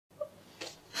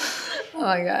Oh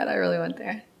my God, I really went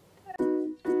there.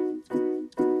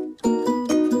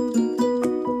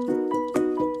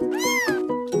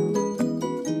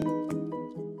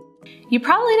 You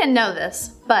probably didn't know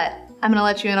this, but I'm gonna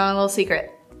let you in on a little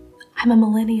secret. I'm a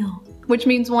millennial, which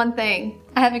means one thing.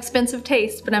 I have expensive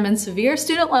taste, but I'm in severe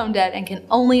student loan debt and can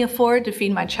only afford to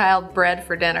feed my child bread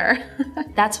for dinner.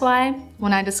 That's why,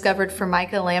 when I discovered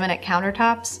Formica laminate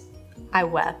countertops, I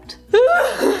wept.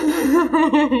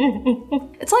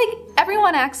 It's like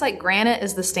everyone acts like granite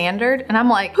is the standard, and I'm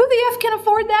like, who the F can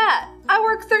afford that? I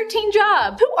work 13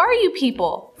 jobs. Who are you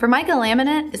people? Formica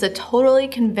laminate is a totally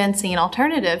convincing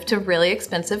alternative to really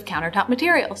expensive countertop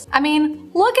materials. I mean,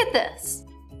 look at this.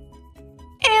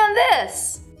 And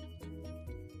this.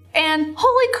 And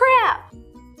holy crap.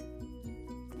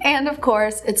 And of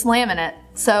course, it's laminate,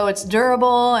 so it's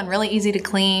durable and really easy to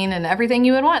clean and everything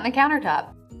you would want in a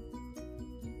countertop.